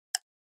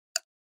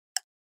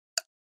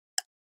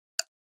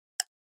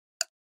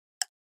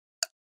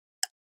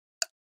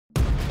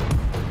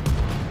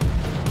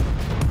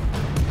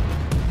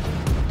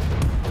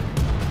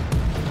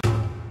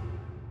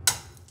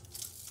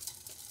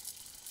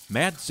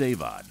Matt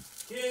Zavad.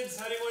 Kids,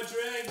 how do you want your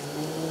eggs?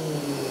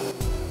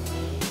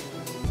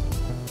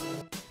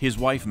 His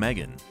wife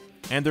Megan,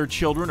 and their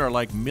children are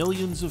like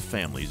millions of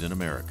families in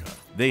America.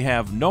 They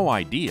have no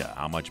idea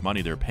how much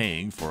money they're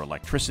paying for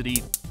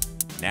electricity,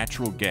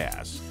 natural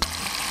gas,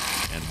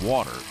 and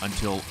water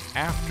until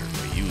after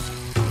they use it.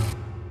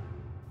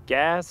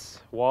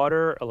 Gas,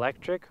 water,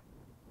 electric.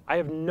 I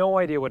have no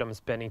idea what I'm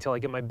spending until I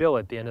get my bill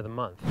at the end of the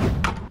month.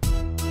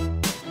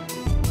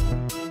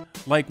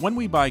 Like when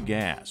we buy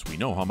gas, we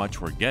know how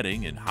much we're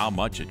getting and how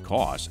much it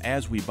costs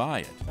as we buy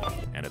it.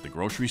 And at the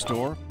grocery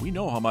store, we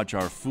know how much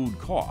our food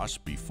costs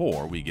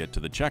before we get to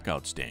the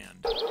checkout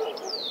stand.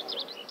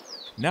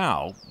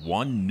 Now,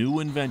 one new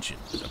invention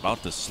is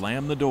about to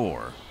slam the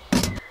door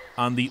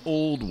on the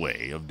old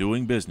way of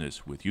doing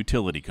business with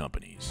utility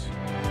companies.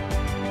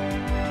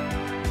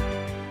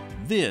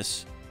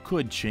 This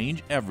could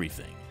change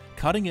everything.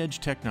 Cutting-edge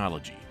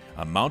technology.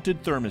 A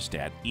mounted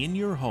thermostat in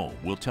your home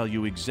will tell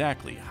you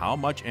exactly how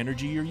much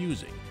energy you're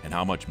using and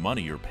how much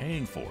money you're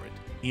paying for it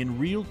in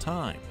real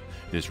time.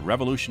 This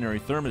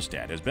revolutionary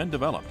thermostat has been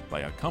developed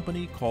by a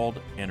company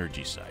called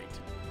EnergyCite.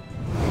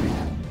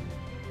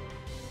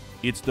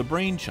 It's the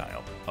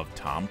brainchild of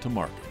Tom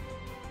Tomarken.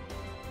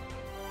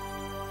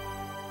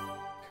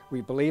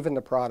 We believe in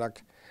the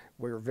product.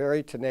 We're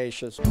very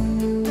tenacious.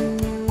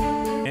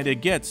 And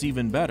it gets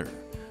even better.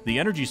 The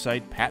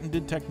EnergyCite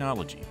patented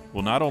technology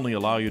will not only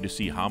allow you to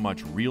see how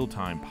much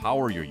real-time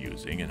power you're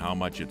using and how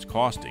much it's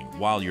costing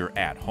while you're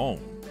at home,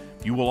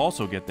 you will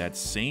also get that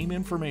same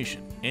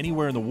information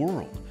anywhere in the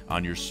world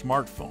on your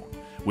smartphone,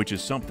 which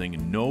is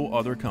something no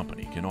other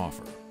company can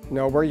offer.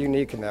 No, we're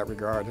unique in that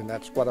regard, and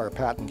that's what our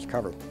patents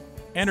cover.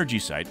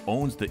 EnergyCite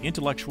owns the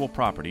intellectual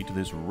property to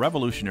this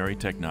revolutionary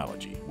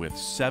technology with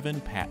 7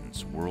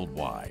 patents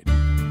worldwide.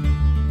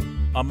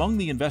 Among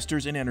the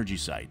investors in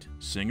EnergyCite,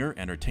 singer,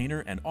 entertainer,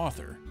 and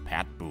author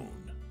Pat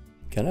Boone.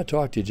 Can I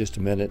talk to you just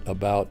a minute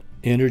about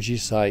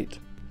EnergyCite?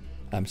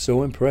 I'm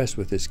so impressed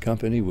with this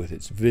company, with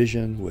its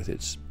vision, with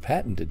its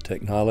patented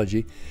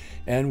technology,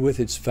 and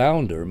with its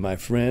founder, my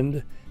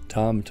friend,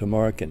 Tom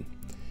Tomarken.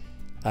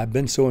 I've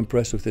been so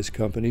impressed with this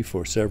company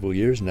for several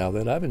years now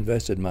that I've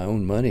invested my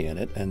own money in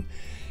it, and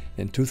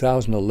in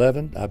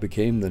 2011, I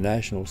became the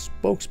national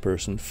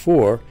spokesperson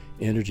for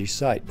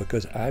EnergyCite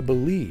because I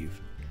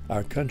believe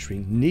our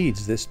country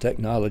needs this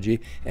technology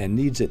and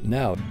needs it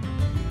now.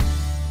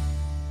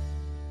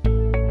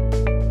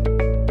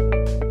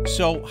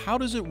 So how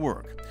does it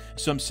work?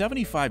 Some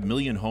 75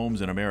 million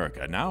homes in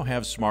America now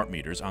have smart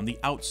meters on the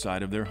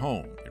outside of their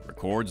home. It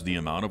records the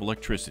amount of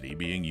electricity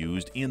being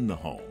used in the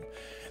home.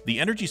 The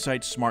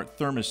EnergyCite smart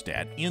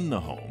thermostat in the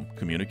home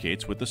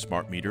communicates with the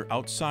smart meter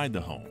outside the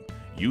home.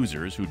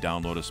 Users who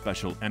download a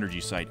special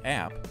EnergyCite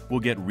app will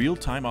get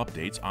real-time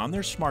updates on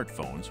their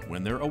smartphones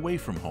when they're away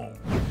from home.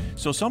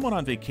 So someone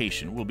on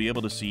vacation will be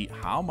able to see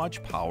how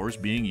much power is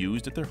being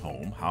used at their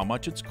home, how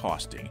much it's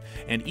costing,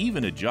 and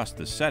even adjust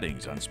the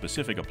settings on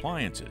specific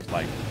appliances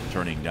like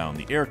turning down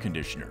the air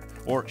conditioner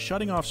or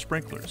shutting off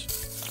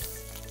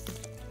sprinklers.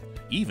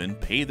 Even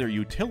pay their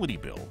utility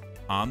bill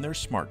on their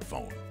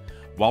smartphone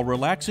while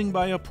relaxing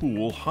by a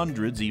pool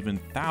hundreds, even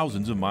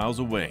thousands of miles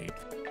away.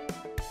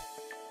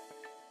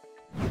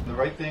 The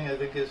right thing, I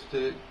think, is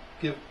to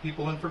give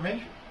people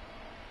information.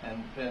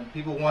 And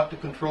people want to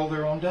control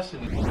their own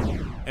destiny.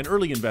 An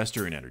early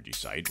investor in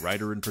EnergyCite,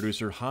 writer and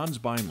producer Hans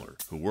Beimler,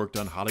 who worked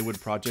on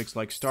Hollywood projects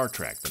like Star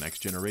Trek: The Next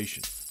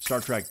Generation, Star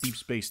Trek: Deep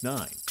Space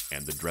Nine,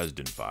 and The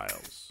Dresden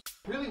Files.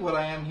 Really what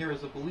I am here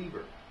is a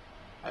believer.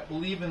 I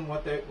believe in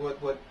what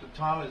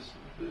Tom has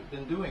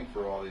been doing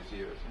for all these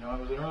years. You know, I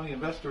was an early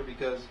investor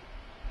because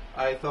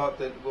I thought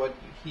that what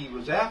he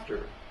was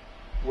after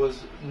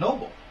was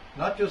noble,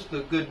 not just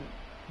a good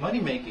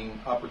money-making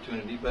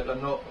opportunity, but a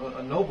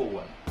noble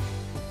one.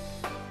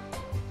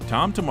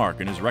 Tom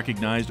Tomarken is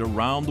recognized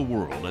around the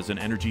world as an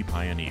energy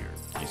pioneer.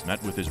 He's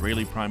met with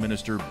Israeli Prime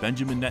Minister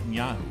Benjamin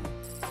Netanyahu,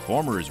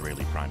 former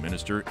Israeli Prime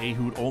Minister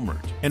Ehud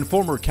Olmert, and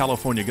former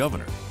California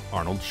Governor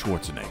Arnold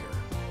Schwarzenegger.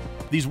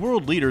 These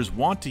world leaders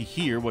want to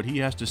hear what he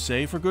has to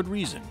say for good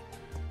reason.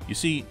 You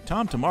see,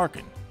 Tom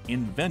Tomarken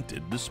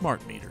invented the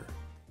smart meter.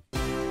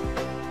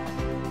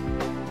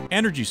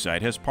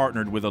 EnergyCite has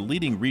partnered with a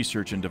leading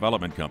research and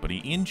development company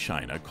in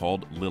China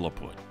called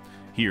Lilliput.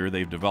 Here,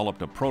 they've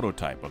developed a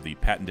prototype of the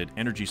patented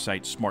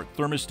EnergyCite smart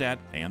thermostat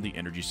and the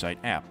EnergyCite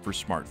app for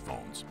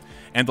smartphones.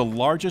 And the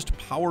largest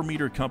power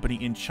meter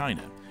company in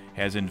China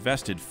has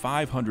invested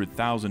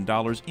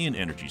 $500,000 in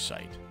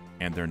EnergyCite.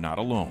 And they're not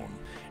alone.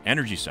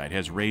 EnergyCite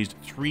has raised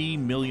 $3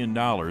 million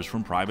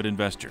from private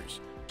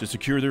investors to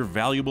secure their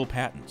valuable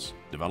patents,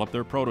 develop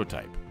their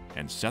prototype,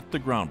 and set the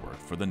groundwork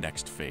for the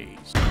next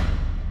phase.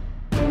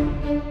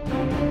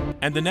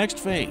 And the next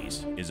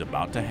phase is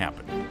about to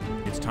happen.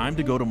 It's time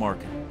to go to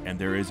market, and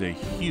there is a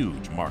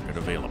huge market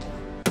available.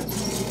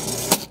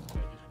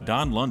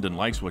 Don London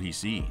likes what he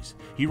sees.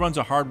 He runs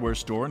a hardware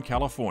store in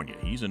California.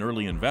 He's an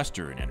early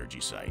investor in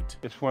EnergyCite.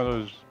 It's one of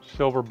those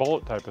silver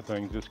bullet type of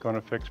things that's going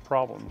to fix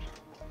problems.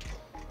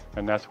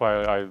 And that's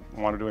why I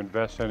wanted to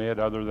invest in it,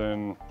 other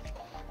than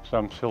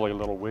some silly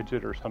little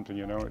widget or something,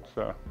 you know. It's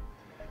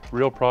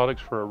real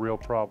products for a real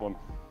problem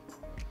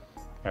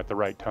at the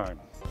right time.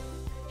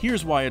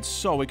 Here's why it's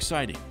so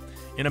exciting.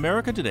 In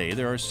America today,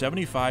 there are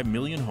 75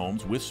 million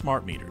homes with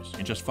smart meters.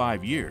 In just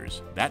 5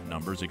 years, that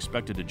number is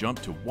expected to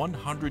jump to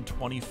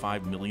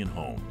 125 million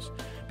homes.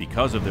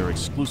 Because of their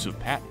exclusive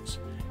patents,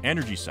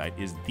 EnergyCite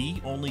is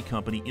the only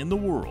company in the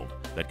world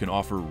that can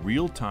offer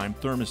real-time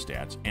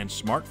thermostats and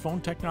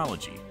smartphone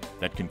technology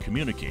that can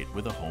communicate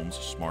with a home's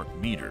smart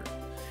meter.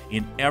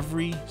 In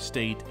every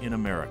state in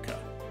America,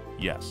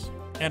 yes,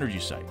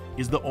 EnergyCite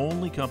is the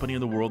only company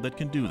in the world that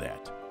can do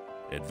that.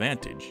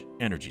 Advantage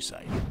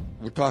EnergyCite.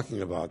 We're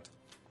talking about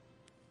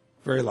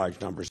very large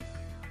numbers.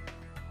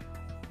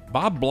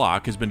 Bob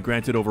Block has been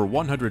granted over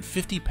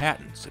 150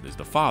 patents and is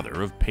the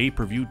father of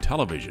pay-per-view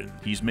television.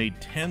 He's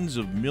made tens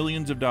of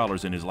millions of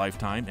dollars in his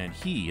lifetime, and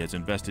he has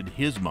invested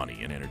his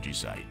money in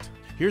EnergyCite.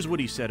 Here's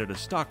what he said at a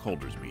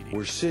stockholders meeting.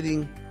 We're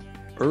sitting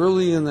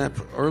early in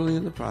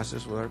the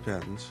process with our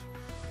patents.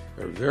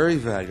 They're very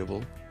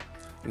valuable,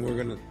 and we're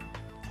going to,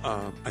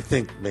 I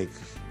think, make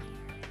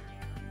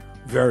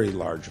very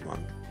large amount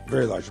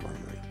of money.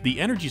 The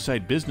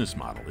EnergyCite business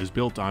model is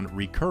built on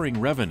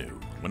recurring revenue.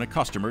 When a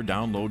customer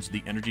downloads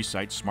the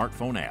EnergyCite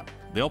smartphone app,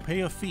 they'll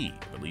pay a fee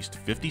of at least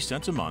 50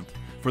 cents a month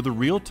for the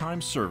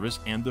real-time service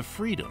and the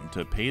freedom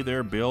to pay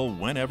their bill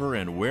whenever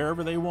and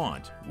wherever they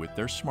want with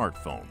their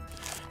smartphone.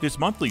 This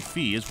monthly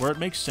fee is where it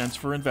makes sense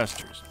for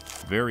investors.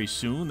 Very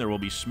soon, there will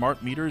be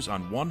smart meters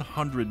on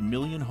 100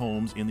 million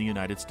homes in the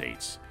United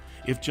States.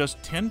 If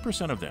just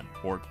 10% of them,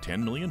 or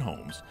 10 million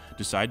homes,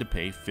 decide to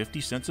pay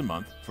 50 cents a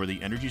month for the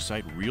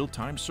EnergyCite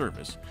real-time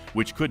service,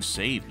 which could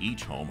save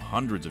each home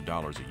hundreds of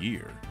dollars a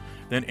year,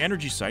 then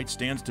EnergyCite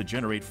stands to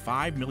generate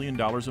 $5 million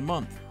a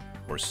month,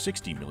 or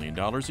 $60 million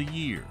a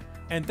year.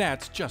 And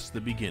that's just the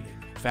beginning.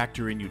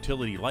 Factor in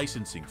utility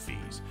licensing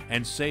fees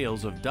and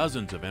sales of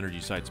dozens of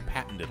EnergyCite's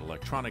patented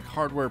electronic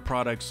hardware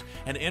products,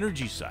 and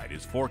EnergyCite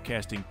is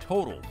forecasting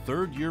total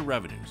third-year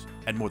revenues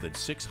at more than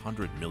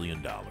 $600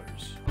 million.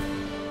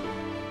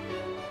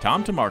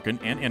 Tom Tamarkin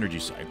and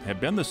EnergyCite have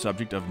been the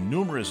subject of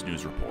numerous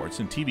news reports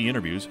and TV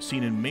interviews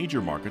seen in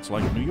major markets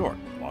like New York,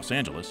 Los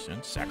Angeles,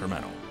 and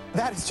Sacramento.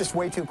 That is just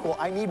way too cool.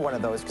 I need one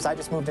of those because I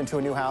just moved into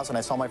a new house and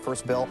I saw my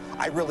first bill.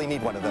 I really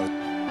need one of those.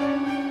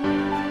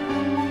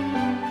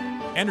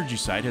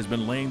 EnergyCite has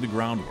been laying the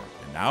groundwork,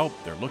 and now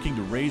they're looking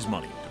to raise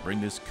money to bring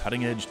this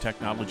cutting-edge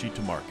technology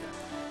to market.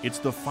 It's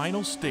the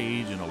final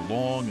stage in a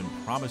long and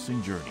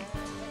promising journey.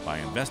 By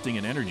investing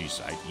in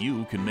EnergyCite,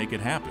 you can make it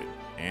happen,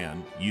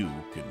 and you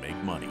can make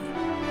money.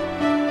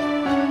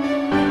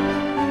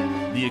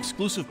 The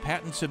exclusive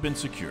patents have been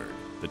secured,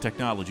 the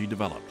technology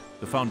developed,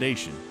 the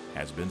foundation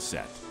has been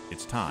set.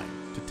 It's time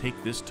to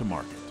take this to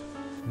market.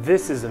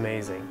 This is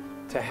amazing.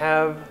 To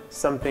have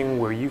something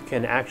where you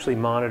can actually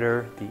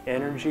monitor the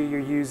energy you're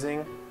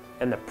using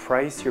and the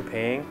price you're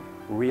paying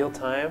real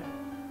time,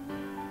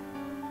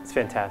 it's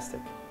fantastic.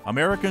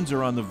 Americans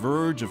are on the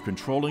verge of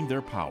controlling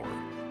their power,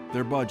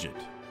 their budget,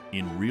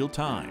 in real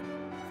time,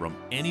 from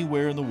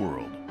anywhere in the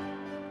world.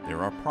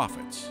 There are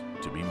profits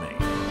to be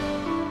made.